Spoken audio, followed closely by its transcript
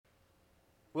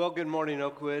Well, good morning,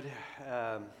 Oakwood.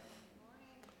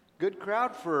 Good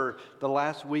crowd for the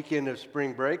last weekend of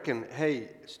spring break. And hey,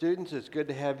 students, it's good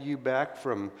to have you back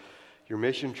from your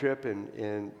mission trip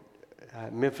in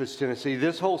Memphis, Tennessee.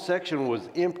 This whole section was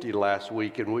empty last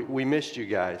week, and we missed you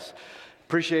guys.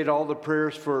 Appreciate all the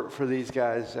prayers for these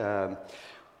guys.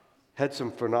 Had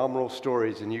some phenomenal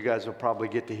stories, and you guys will probably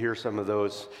get to hear some of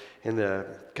those in the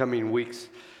coming weeks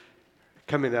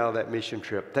coming out of that mission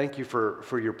trip. Thank you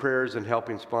for your prayers and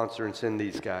helping sponsor and send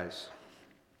these guys.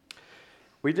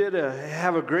 We did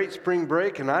have a great spring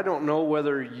break, and I don't know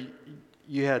whether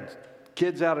you had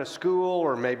kids out of school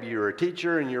or maybe you're a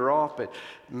teacher and you're off, but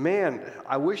man,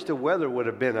 I wish the weather would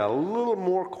have been a little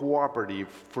more cooperative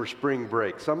for spring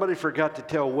break. Somebody forgot to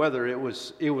tell weather it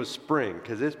was spring,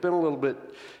 because it's been a little bit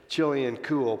chilly and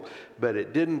cool, but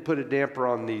it didn't put a damper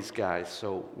on these guys,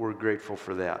 so we're grateful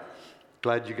for that.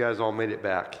 Glad you guys all made it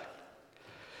back.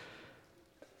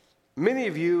 Many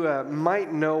of you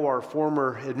might know our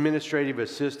former administrative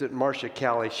assistant, Marcia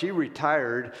Calley. She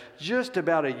retired just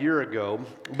about a year ago.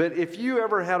 But if you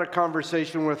ever had a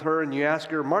conversation with her and you ask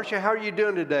her, Marcia, how are you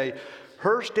doing today?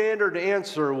 Her standard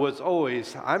answer was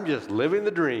always, I'm just living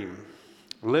the dream.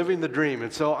 Living the dream.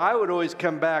 And so I would always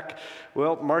come back,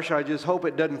 well, Marcia, I just hope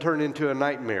it doesn't turn into a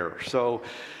nightmare. So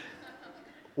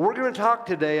we're going to talk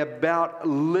today about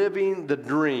living the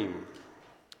dream.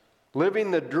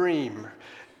 Living the dream.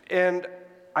 And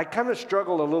I kind of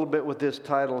struggled a little bit with this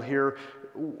title here.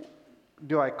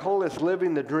 Do I call this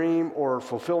living the dream or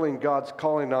fulfilling God's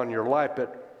calling on your life?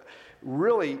 But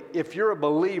really, if you're a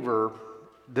believer,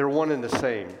 they're one and the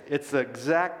same. It's the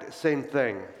exact same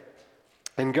thing.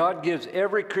 And God gives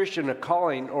every Christian a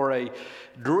calling or a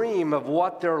dream of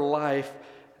what their life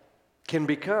can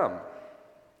become.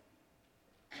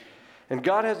 And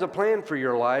God has a plan for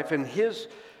your life, and His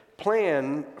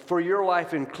plan for your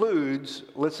life includes,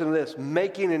 listen to this,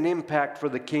 making an impact for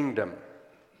the kingdom.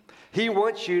 He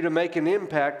wants you to make an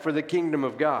impact for the kingdom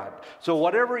of God. So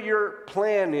whatever your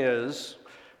plan is,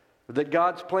 that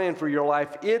God's plan for your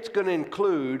life, it's going to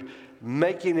include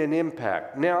making an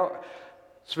impact. Now,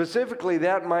 specifically,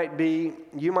 that might be,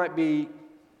 you might be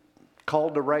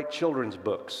called to write children's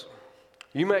books.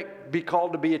 You might be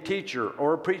called to be a teacher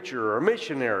or a preacher or a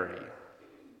missionary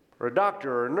or a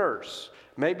doctor or a nurse.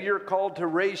 Maybe you're called to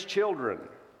raise children.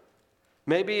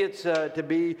 Maybe it's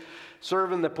to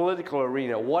serve in the political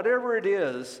arena. Whatever it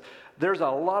is, there's a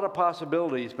lot of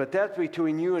possibilities, but that's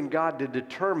between you and God to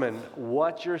determine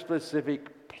what your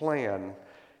specific plan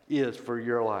is for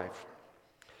your life.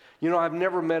 You know, I've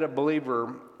never met a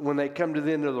believer when they come to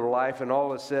the end of their life and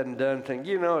all is said and done think,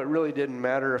 you know, it really didn't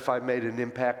matter if I made an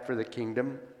impact for the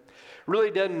kingdom. It really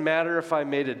doesn't matter if I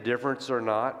made a difference or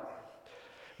not.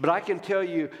 But I can tell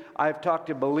you, I've talked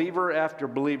to believer after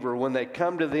believer when they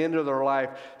come to the end of their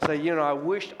life, say, you know, I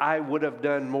wish I would have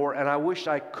done more, and I wish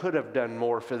I could have done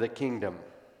more for the kingdom.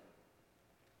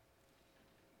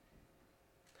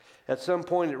 At some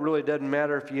point, it really doesn't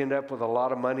matter if you end up with a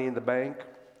lot of money in the bank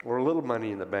or a little money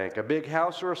in the bank, a big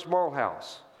house or a small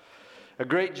house, a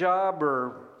great job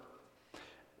or a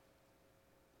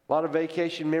lot of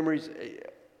vacation memories.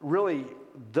 Really,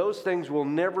 those things will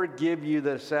never give you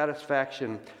the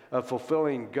satisfaction of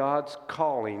fulfilling God's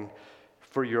calling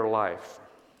for your life.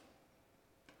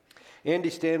 Andy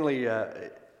Stanley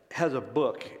has a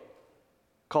book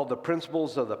called The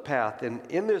Principles of the Path. And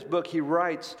in this book, he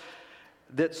writes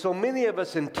that so many of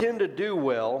us intend to do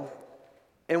well,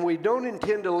 and we don't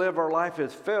intend to live our life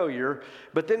as failure.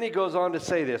 But then he goes on to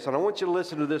say this, and I want you to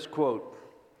listen to this quote.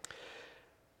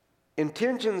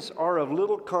 Intentions are of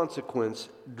little consequence.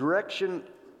 Direction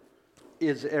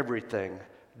is everything.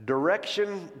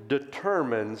 Direction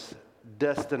determines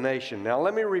destination. Now,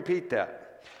 let me repeat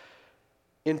that.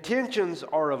 Intentions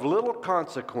are of little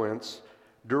consequence.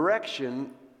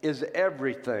 Direction is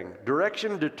everything.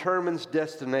 Direction determines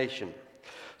destination.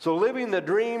 So living the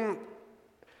dream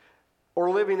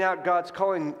or living out God's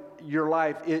calling your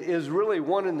life is really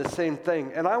one and the same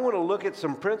thing. And I want to look at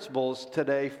some principles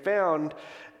today found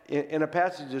in a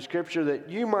passage of Scripture that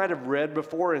you might have read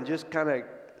before and just kind of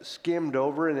skimmed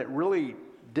over, and it really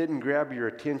didn't grab your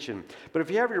attention. But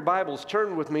if you have your Bibles,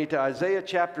 turn with me to Isaiah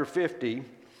chapter 50,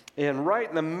 and right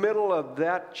in the middle of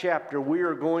that chapter, we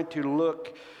are going to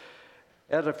look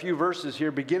at a few verses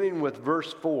here, beginning with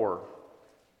verse 4.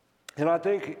 And I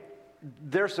think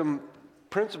there's some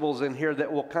principles in here that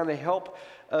will kind of help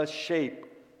us shape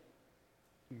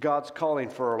God's calling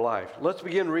for our life. Let's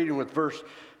begin reading with verse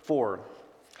 4.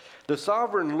 The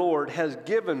sovereign Lord has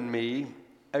given me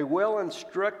a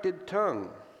well-instructed tongue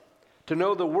to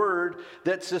know the word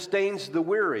that sustains the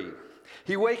weary.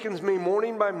 He wakens me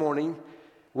morning by morning,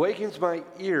 wakens my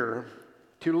ear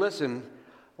to listen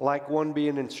like one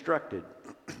being instructed.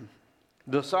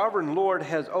 The sovereign Lord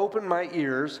has opened my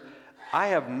ears. I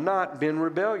have not been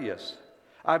rebellious.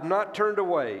 I have not turned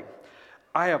away.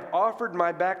 I have offered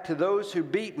my back to those who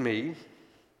beat me,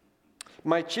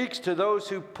 my cheeks to those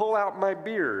who pull out my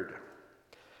beard.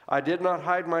 I did not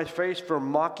hide my face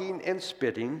from mocking and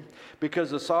spitting,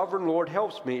 because the sovereign Lord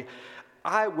helps me.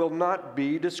 I will not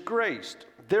be disgraced.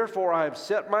 Therefore I have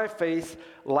set my face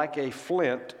like a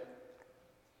flint,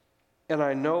 and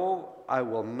I know I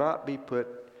will not be put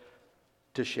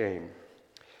to shame.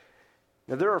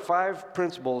 Now, there are 5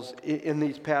 principles in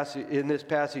this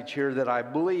passage here that I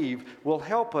believe will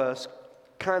help us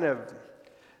kind of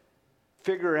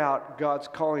figure out God's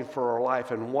calling for our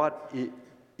life and what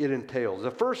it entails.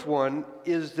 The first one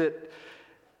is that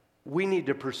we need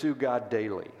to pursue God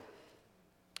daily.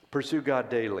 Pursue God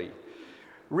daily.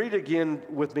 Read again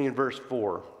with me in verse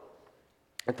 4,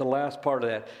 at the last part of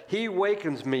that. He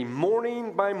wakens me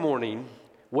morning by morning,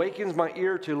 wakens my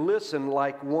ear to listen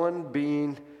like one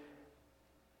being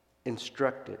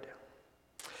instructed.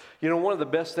 You know, one of the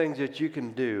best things that you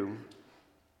can do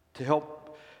to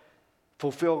help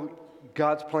fulfill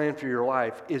God's plan for your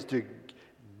life is to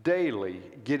daily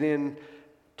get into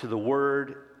the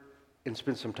Word and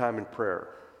spend some time in prayer.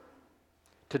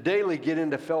 To daily get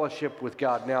into fellowship with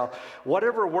God. Now,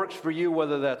 whatever works for you,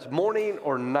 whether that's morning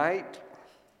or night.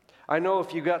 I know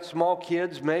if you got small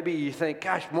kids, maybe you think,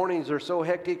 gosh, mornings are so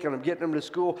hectic and I'm getting them to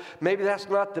school. Maybe that's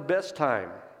not the best time.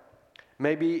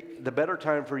 Maybe the better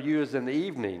time for you is in the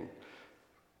evening.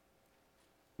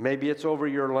 Maybe it's over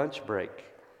your lunch break.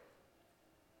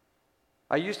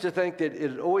 I used to think that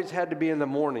it always had to be in the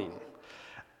morning.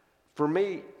 For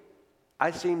me,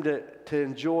 I seem to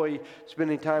enjoy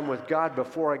spending time with God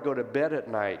before I go to bed at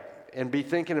night and be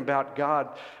thinking about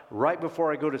God right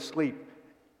before I go to sleep.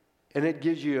 And it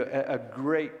gives you a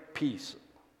great peace.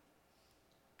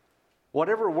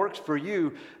 Whatever works for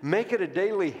you, make it a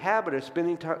daily habit of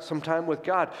spending some time with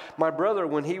God. My brother,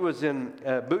 when he was in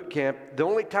boot camp, the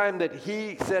only time that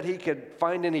he said he could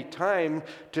find any time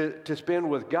to spend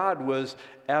with God was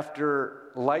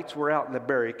after lights were out in the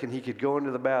barrack, and he could go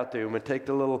into the bathroom and take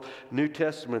the little New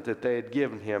Testament that they had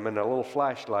given him and a little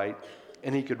flashlight,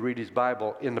 and he could read his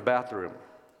Bible in the bathroom.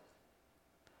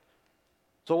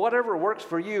 So whatever works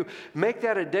for you, make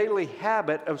that a daily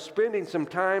habit of spending some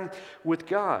time with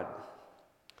God.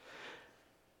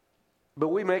 But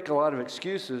we make a lot of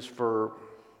excuses for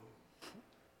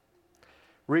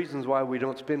reasons why we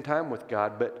don't spend time with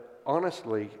God. But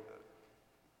honestly,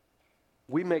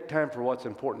 we make time for what's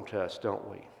important to us, don't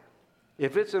we?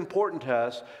 If it's important to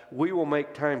us, we will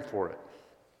make time for it.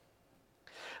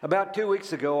 About 2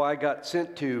 weeks ago, I got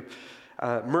sent to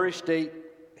Murray State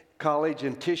College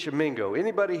in Tishomingo.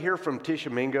 Anybody here from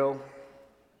Tishomingo?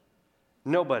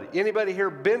 Nobody. Anybody here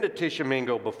been to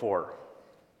Tishomingo before?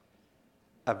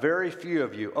 A very few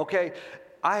of you. Okay,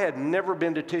 I had never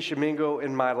been to Tishomingo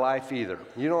in my life either.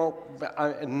 You know,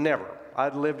 never.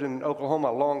 I'd lived in Oklahoma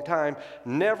a long time.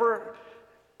 Never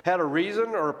had a reason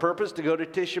or a purpose to go to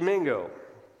Tishomingo.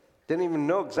 Didn't even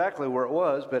know exactly where it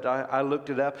was, but I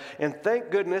looked it up. And thank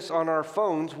goodness on our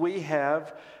phones we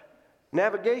have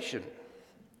navigation.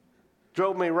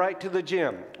 Drove me right to the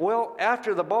gym. Well,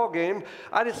 after the ball game,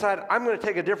 I decided I'm going to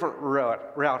take a different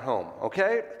route home,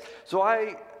 okay? So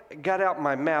I got out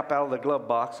my map out of the glove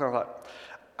box, and I thought,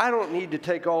 I don't need to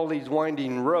take all these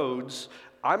winding roads.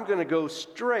 I'm going to go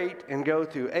straight and go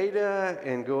through Ada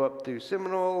and go up through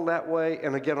Seminole that way,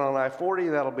 and again on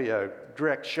I-40, that'll be a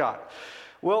direct shot.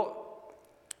 Well,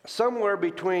 somewhere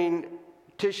between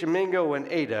Tishomingo and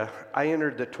Ada, I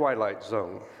entered the twilight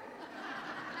zone.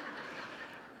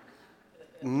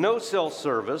 No cell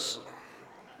service,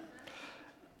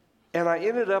 and I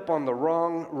ended up on the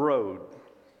wrong road.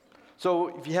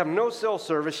 So if you have no cell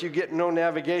service, you get no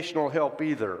navigational help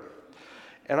either.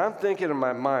 And I'm thinking in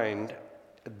my mind,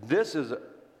 this is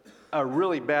a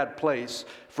really bad place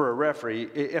for a referee.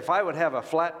 If I would have a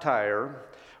flat tire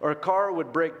or a car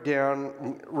would break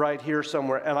down right here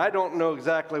somewhere, and I don't know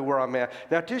exactly where I'm at.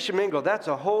 Now, Tishomingo, that's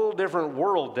a whole different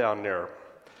world down there.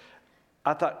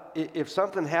 I thought, if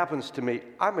something happens to me,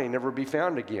 I may never be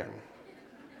found again.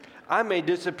 I may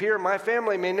disappear. My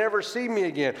family may never see me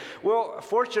again. Well,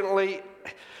 fortunately,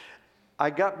 I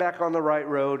got back on the right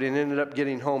road and ended up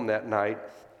getting home that night.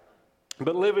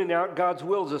 But living out God's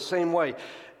will is the same way.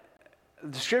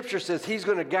 The scripture says He's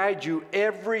going to guide you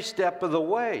every step of the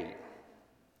way.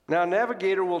 Now, a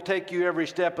navigator will take you every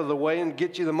step of the way and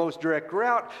get you the most direct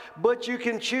route, but you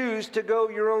can choose to go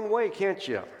your own way, can't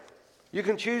you? You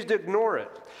can choose to ignore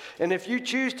it. And if you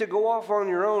choose to go off on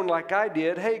your own like I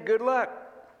did, hey, good luck.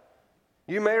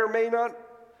 You may or may not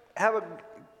have a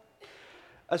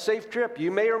a safe trip.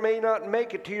 You may or may not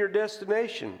make it to your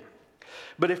destination.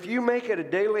 But if you make it a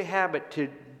daily habit to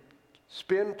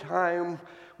spend time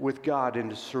with God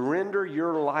and to surrender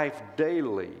your life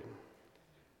daily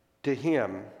to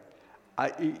Him,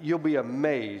 you'll be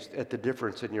amazed at the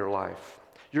difference in your life.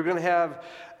 You're going to have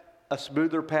a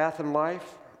smoother path in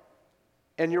life,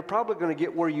 and you're probably going to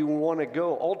get where you want to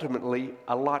go ultimately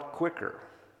a lot quicker.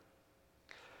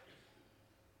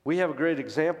 We have a great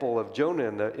example of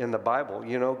Jonah in the Bible.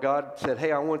 You know, God said,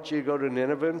 hey, I want you to go to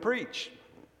Nineveh and preach.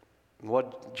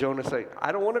 What Jonah said,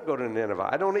 I don't want to go to Nineveh.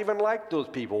 I don't even like those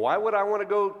people. Why would I want to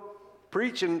go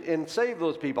preach and save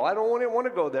those people? I don't want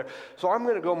to go there. So I'm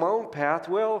going to go my own path.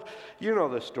 Well, you know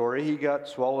the story. He got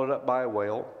swallowed up by a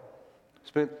whale,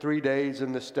 spent 3 days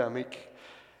in the stomach,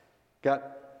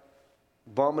 got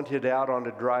vomited out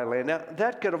onto dry land. Now,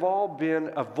 that could have all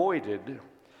been avoided.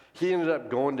 He ended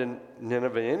up going to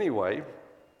Nineveh anyway,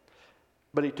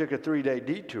 but he took a 3-day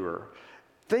detour.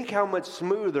 Think how much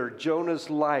smoother Jonah's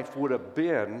life would have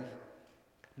been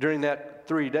during that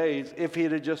 3 days if he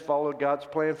had just followed God's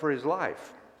plan for his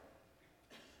life.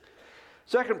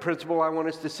 Second principle I want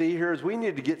us to see here is we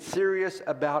need to get serious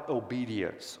about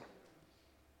obedience.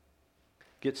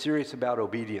 Get serious about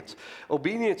obedience.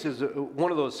 Obedience is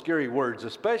one of those scary words,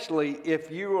 especially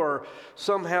if you are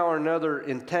somehow or another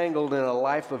entangled in a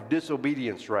life of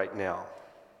disobedience right now.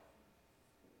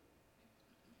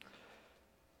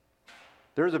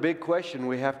 There's a big question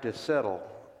we have to settle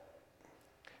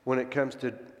when it comes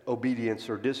to obedience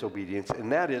or disobedience,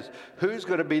 and that is, who's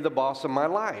going to be the boss of my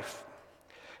life?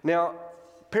 Now,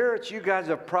 parents, you guys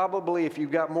have probably, if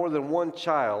you've got more than one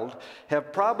child,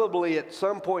 have probably at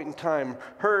some point in time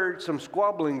heard some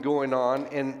squabbling going on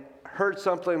and heard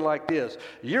something like this: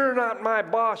 you're not my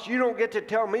boss, you don't get to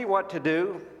tell me what to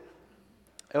do.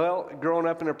 Well, growing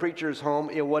up in a preacher's home,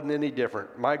 it wasn't any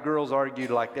different. My girls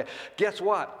argued like that. Guess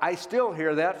what? I still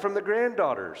hear that from the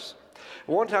granddaughters.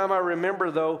 One time I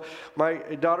remember, though, my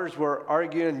daughters were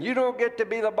arguing, you don't get to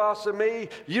be the boss of me.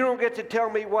 You don't get to tell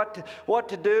me what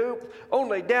to do.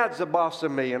 Only Dad's the boss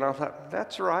of me. And I thought,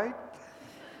 that's right.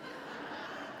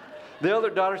 The other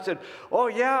daughter said, oh,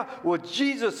 yeah? Well,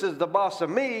 Jesus is the boss of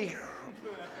me.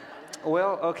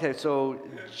 Well, okay, so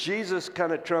Jesus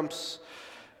kind of trumps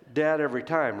Dad every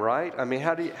time, right? I mean,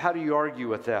 how do you argue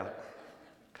with that?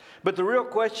 But the real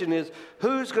question is,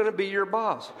 who's going to be your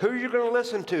boss? Who are you going to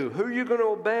listen to? Who are you going to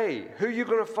obey? Who are you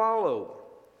going to follow?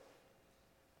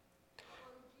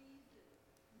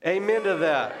 Amen to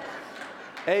that.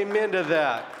 Amen to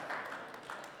that.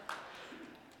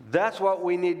 That's what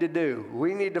we need to do.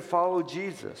 We need to follow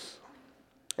Jesus.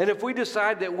 And if we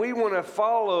decide that we want to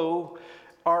follow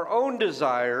our own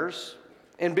desires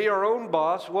and be our own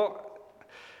boss, well,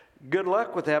 good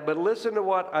luck with that. But listen to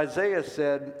what Isaiah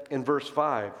said in verse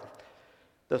 5.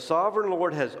 The sovereign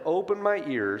Lord has opened my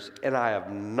ears, and I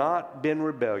have not been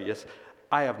rebellious.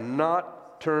 I have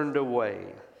not turned away.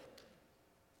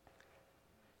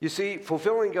 You see,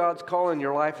 fulfilling God's call in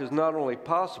your life is not only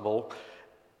possible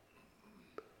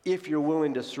if you're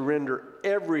willing to surrender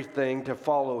everything to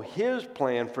follow His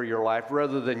plan for your life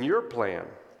rather than your plan.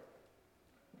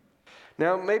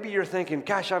 Now, maybe you're thinking,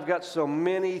 gosh, I've got so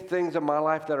many things in my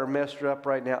life that are messed up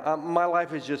right now. My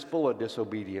life is just full of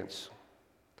disobedience.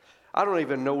 I don't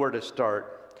even know where to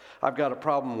start. I've got a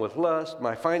problem with lust.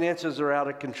 My finances are out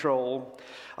of control.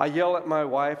 I yell at my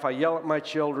wife. I yell at my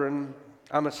children.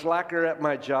 I'm a slacker at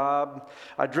my job.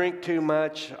 I drink too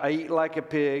much. I eat like a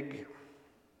pig.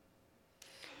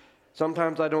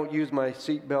 Sometimes I don't use my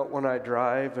seatbelt when I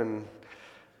drive, and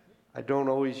I don't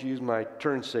always use my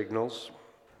turn signals.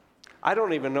 I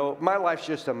don't even know. My life's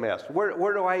just a mess.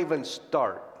 Where do I even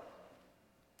start?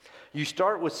 You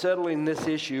start with settling this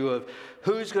issue of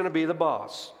who's going to be the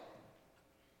boss.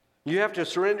 You have to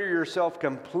surrender yourself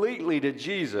completely to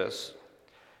Jesus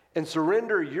and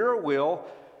surrender your will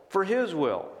for His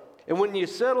will. And when you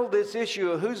settle this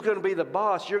issue of who's going to be the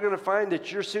boss, you're going to find that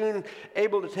you're soon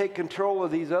able to take control of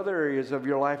these other areas of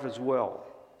your life as well.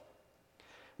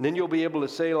 And then you'll be able to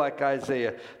say like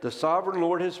Isaiah, the sovereign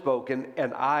Lord has spoken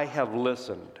and I have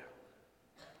listened.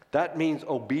 That means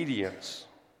obedience.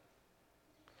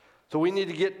 So we need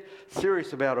to get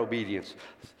serious about obedience.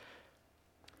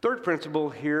 Third principle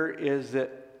here is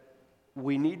that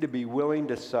we need to be willing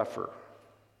to suffer.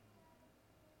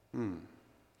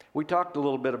 We talked a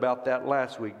little bit about that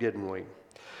last week, didn't we?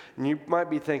 And you might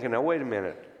be thinking, now wait a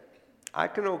minute. I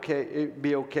can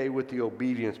be okay with the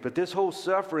obedience, but this whole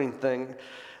suffering thing,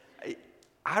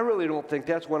 I really don't think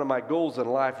that's one of my goals in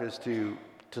life is to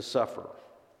suffer.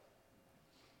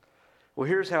 Well,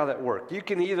 here's how that works. You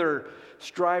can either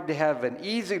strive to have an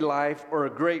easy life or a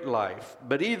great life.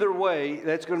 But either way,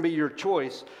 that's going to be your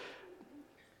choice.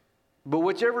 But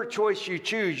whichever choice you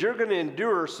choose, you're going to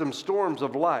endure some storms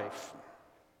of life.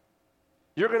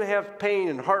 You're going to have pain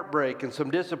and heartbreak and some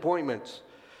disappointments.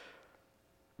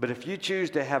 But if you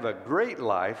choose to have a great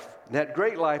life, that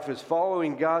great life is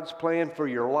following God's plan for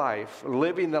your life,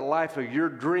 living the life of your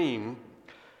dream,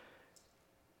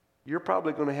 you're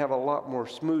probably going to have a lot more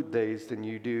smooth days than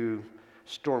you do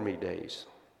stormy days.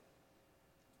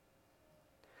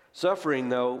 Suffering,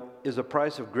 though, is a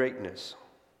price of greatness.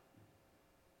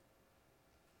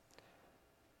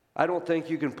 I don't think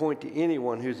you can point to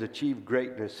anyone who's achieved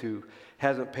greatness who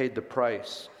hasn't paid the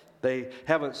price. They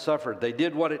haven't suffered. They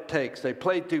did what it takes. They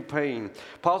played through pain.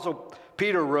 Apostle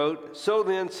Peter wrote, "So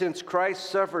then, since Christ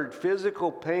suffered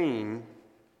physical pain,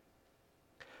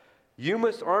 you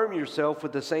must arm yourself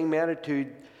with the same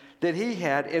attitude that he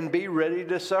had and be ready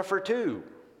to suffer too."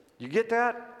 You get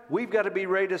that? We've got to be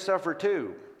ready to suffer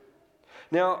too.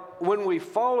 Now, when we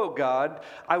follow God,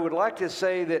 I would like to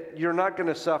say that you're not going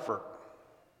to suffer.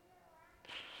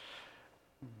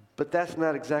 But that's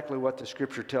not exactly what the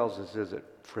Scripture tells us, is it,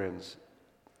 friends?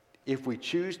 If we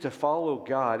choose to follow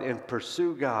God and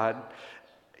pursue God,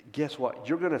 guess what?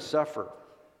 You're going to suffer.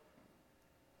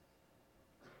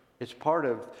 It's part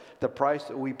of the price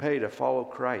that we pay to follow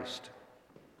Christ.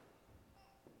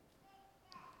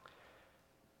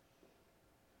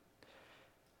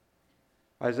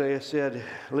 Isaiah said,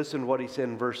 listen to what he said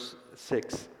in verse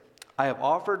 6. "I have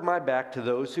offered my back to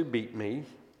those who beat me,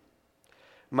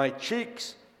 my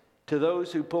cheeks to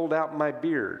those who pulled out my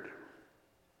beard.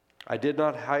 I did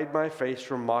not hide my face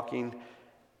from mocking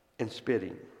and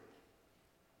spitting."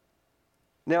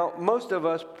 Now, most of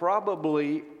us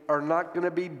probably are not going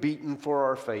to be beaten for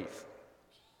our faith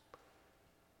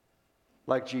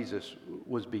like Jesus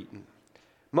was beaten.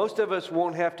 Most of us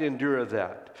won't have to endure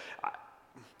that.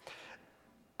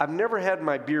 I've never had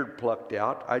my beard plucked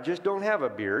out. I just don't have a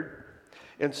beard.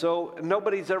 And so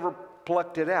nobody's ever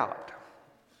plucked it out.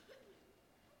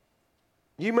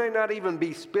 You may not even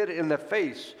be spit in the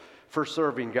face for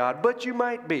serving God, but you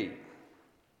might be.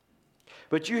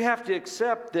 But you have to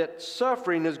accept that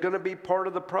suffering is going to be part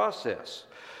of the process.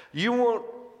 You won't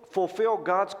fulfill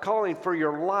God's calling for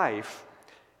your life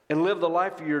and live the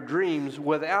life of your dreams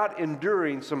without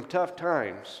enduring some tough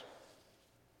times.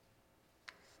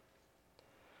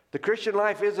 The Christian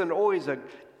life isn't always an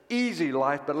easy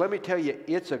life, but let me tell you,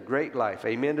 it's a great life.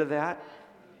 Amen to that?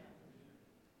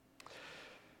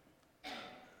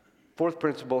 Fourth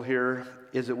principle here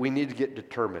is that we need to get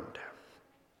determined.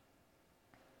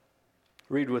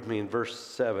 Read with me in verse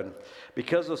 7.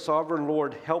 "Because the sovereign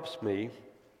Lord helps me,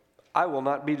 I will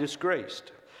not be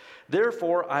disgraced.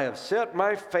 Therefore I have set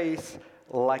my face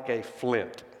like a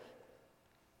flint,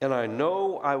 and I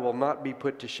know I will not be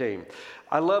put to shame."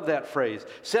 I love that phrase,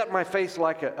 set my face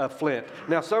like a flint.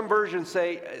 Now some versions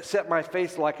say, set my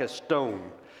face like a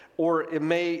stone. Or it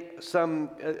may, some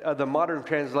of the modern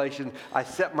translation, I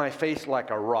set my face like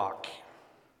a rock.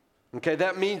 Okay,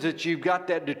 that means that you've got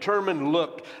that determined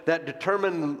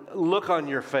look on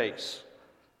your face,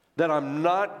 that I'm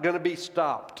not going to be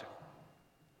stopped.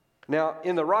 Now,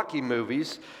 in the Rocky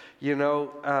movies, it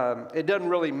doesn't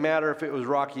really matter if it was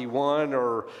Rocky 1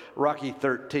 or Rocky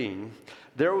 13.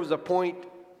 There was a point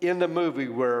in the movie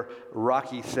where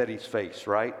Rocky set his face,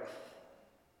 right?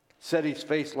 Set his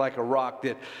face like a rock,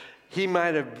 that he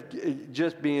might have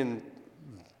just been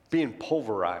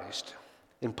pulverized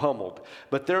and pummeled.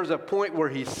 But there's a point where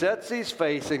he sets his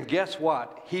face, and guess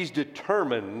what? He's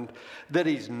determined that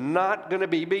he's not going to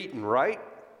be beaten, right?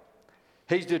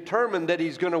 He's determined that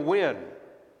he's going to win.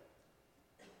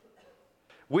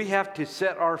 We have to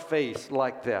set our face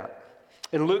like that.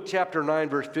 In Luke chapter 9,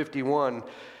 verse 51,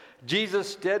 Jesus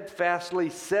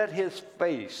steadfastly set his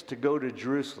face to go to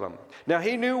Jerusalem. Now,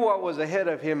 he knew what was ahead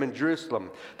of him in Jerusalem,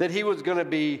 that he was going to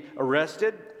be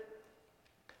arrested.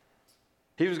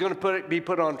 He was going to be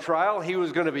put on trial. He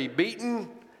was going to be beaten,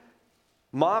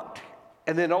 mocked,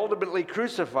 and then ultimately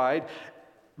crucified.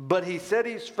 But he set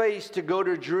his face to go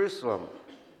to Jerusalem.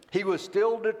 He was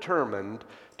still determined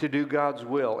to do God's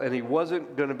will, and he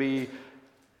wasn't going to be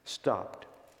stopped.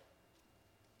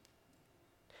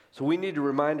 So we need to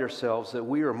remind ourselves that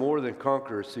we are more than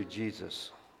conquerors through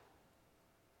Jesus.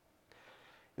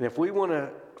 And if we want to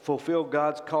fulfill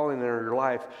God's calling in our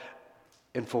life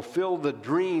and fulfill the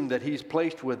dream that he's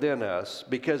placed within us,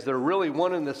 because they're really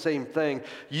one and the same thing,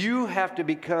 you have to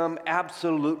become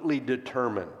absolutely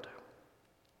determined.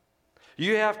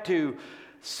 You have to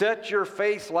set your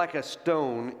face like a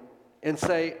stone and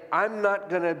say, I'm not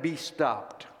going to be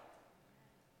stopped.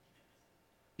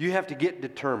 You have to get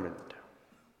determined.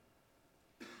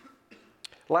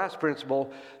 Last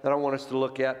principle that I want us to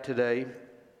look at today,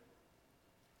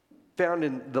 found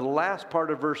in the last part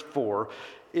of verse 4,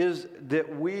 is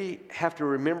that we have to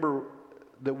remember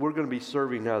that we're going to be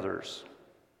serving others.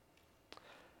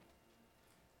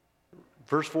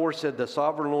 Verse 4 said, "The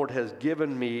sovereign Lord has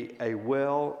given me a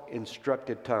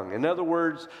well-instructed tongue." In other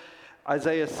words,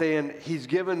 Isaiah is saying, He's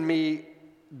given me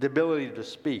the ability to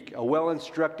speak, a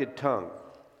well-instructed tongue,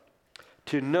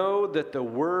 to know that the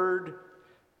word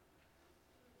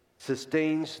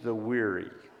sustains the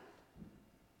weary.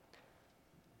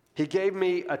 He gave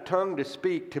me a tongue to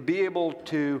speak, to be able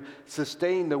to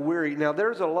sustain the weary. Now,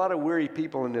 there's a lot of weary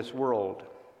people in this world.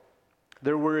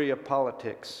 They're weary of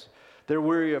politics. They're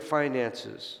weary of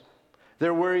finances.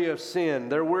 They're weary of sin.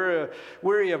 They're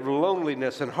weary of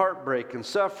loneliness and heartbreak and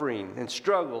suffering and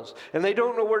struggles. And they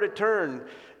don't know where to turn.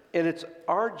 And it's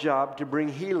our job to bring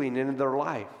healing into their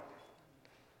life.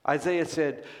 Isaiah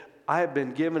said, I have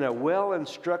been given a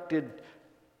well-instructed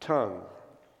tongue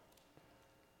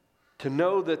to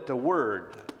know that the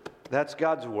Word, that's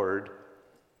God's Word,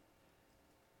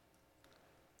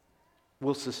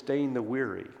 will sustain the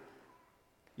weary.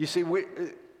 You see,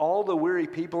 all the weary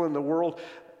people in the world,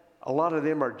 a lot of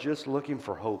them are just looking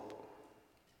for hope.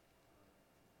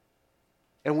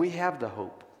 And we have the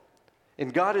hope.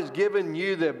 And God has given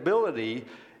you the ability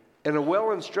and a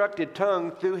well-instructed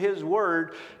tongue through His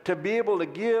Word to be able to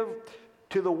give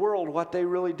to the world what they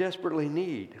really desperately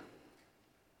need.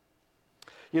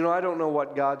 You know, I don't know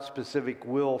what God's specific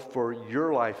will for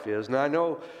your life is. Now, I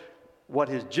know what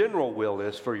His general will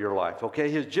is for your life,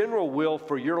 okay? His general will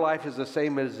for your life is the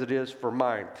same as it is for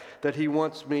mine. That He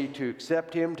wants me to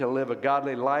accept Him, to live a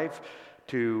godly life,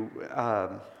 to,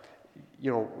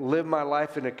 live my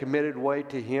life in a committed way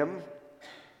to Him.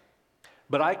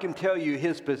 But I can tell you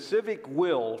His specific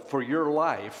will for your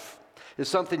life is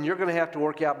something you're going to have to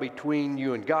work out between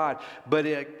you and God. But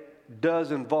it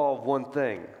does involve one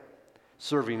thing: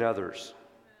 serving others.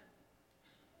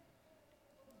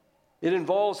 It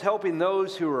involves helping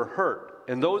those who are hurt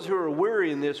and those who are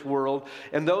weary in this world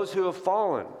and those who have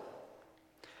fallen.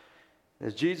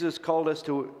 As Jesus called us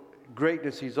to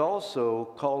greatness, He's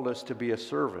also called us to be a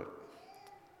servant.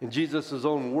 In Jesus'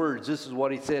 own words, this is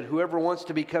what He said: whoever wants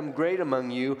to become great among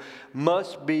you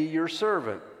must be your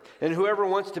servant. And whoever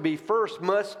wants to be first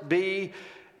must be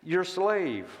your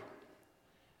slave.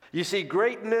 You see,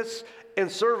 greatness and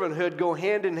servanthood go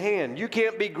hand in hand. You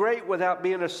can't be great without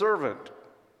being a servant.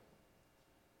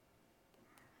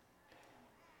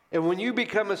 And when you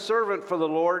become a servant for the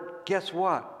Lord, guess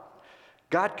what?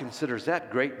 God considers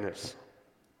that greatness.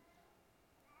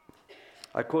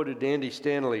 I quoted Andy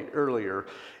Stanley earlier.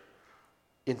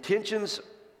 Intentions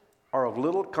are of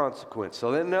little consequence.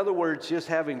 So in other words, just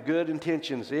having good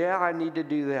intentions. Yeah, I need to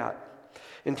do that.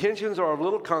 Intentions are of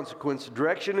little consequence.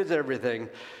 Direction is everything.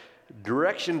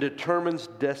 Direction determines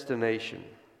destination.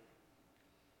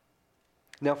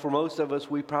 Now, for most of us,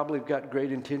 we probably have got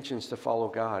great intentions to follow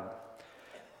God,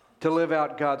 to live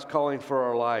out God's calling for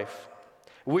our life.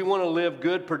 We want to live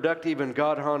good, productive, and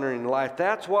God-honoring life.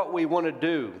 That's what we want to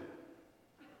do.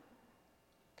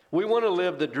 We want to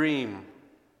live the dream.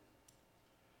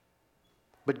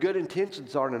 But good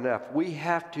intentions aren't enough. We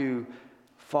have to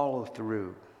follow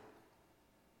through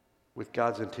with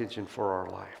God's intention for our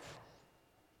life.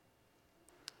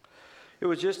 It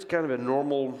was just kind of a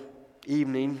normal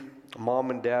evening.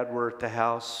 Mom and Dad were at the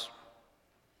house.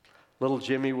 Little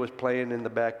Jimmy was playing in the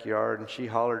backyard, and she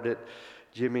hollered at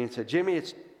Jimmy and said, "Jimmy,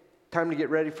 it's time to get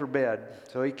ready for bed."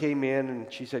 So he came in,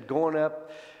 and she said, "Go on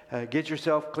up, get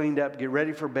yourself cleaned up, get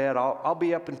ready for bed. I'll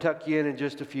be up and tuck you in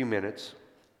just a few minutes."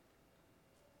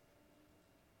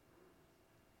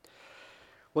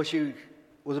 Well, she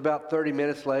was about 30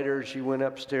 minutes later. She went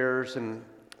upstairs, and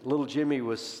little Jimmy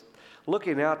was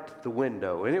looking out the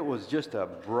window, and it was just a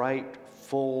bright,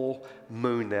 full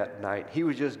moon that night. He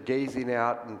was just gazing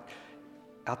out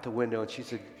the window, and she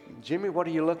said, "Jimmy, what are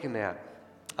you looking at?"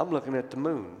 "I'm looking at the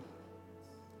moon."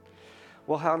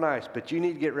 "Well, how nice, but you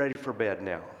need to get ready for bed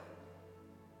now."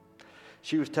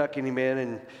 She was tucking him in,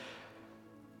 and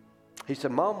he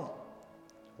said, "Mom,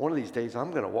 one of these days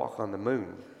I'm going to walk on the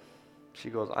moon." She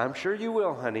goes, "I'm sure you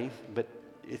will, honey, but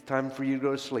it's time for you to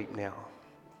go to sleep now."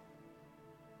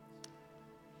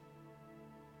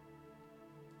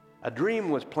 A dream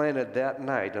was planted that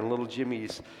night in little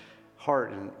Jimmy's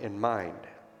heart and mind.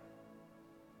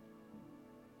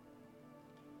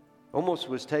 Almost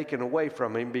was taken away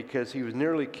from him because he was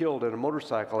nearly killed in a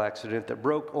motorcycle accident that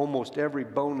broke almost every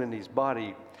bone in his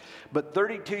body. But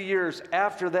 32 years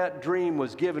after that dream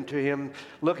was given to him,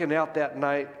 looking out that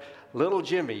night, little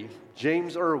Jimmy,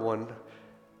 James Irwin,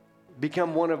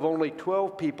 become one of only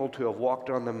 12 people to have walked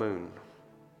on the moon.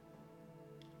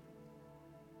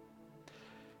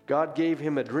 God gave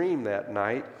him a dream that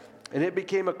night, and it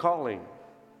became a calling.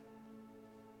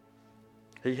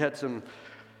 He had some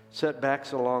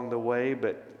setbacks along the way,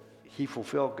 but he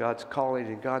fulfilled God's calling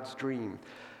and God's dream.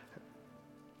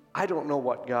 I don't know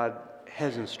what God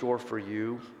has in store for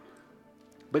you,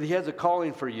 but he has a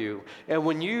calling for you. And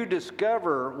when you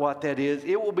discover what that is,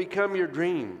 it will become your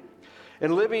dream.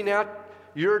 And living out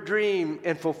your dream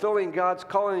and fulfilling God's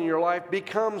calling in your life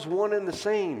becomes one and the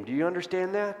same. Do you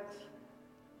understand that?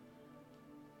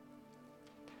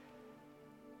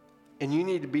 And you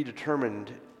need to be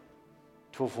determined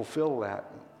to fulfill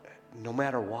that no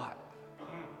matter what.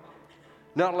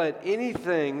 Not let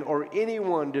anything or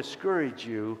anyone discourage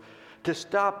you to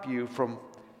stop you from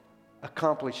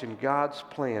accomplishing God's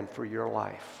plan for your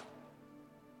life.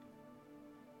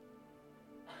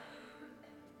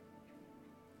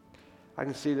 I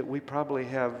can see that we probably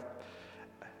have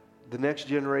the next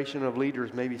generation of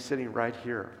leaders maybe sitting right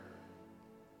here.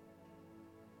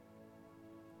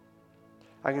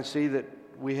 I can see that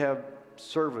we have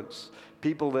servants,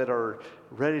 people that are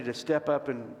ready to step up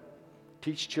and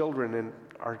teach children in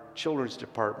our children's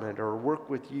department or work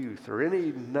with youth or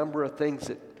any number of things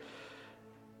that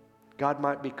God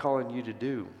might be calling you to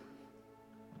do.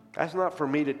 That's not for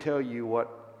me to tell you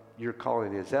what your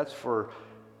calling is. That's for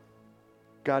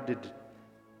God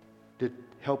to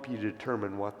help you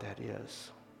determine what that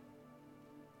is.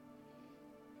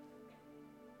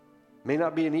 May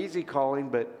not be an easy calling,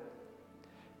 but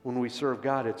when we serve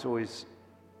God, it's always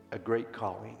a great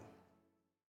calling.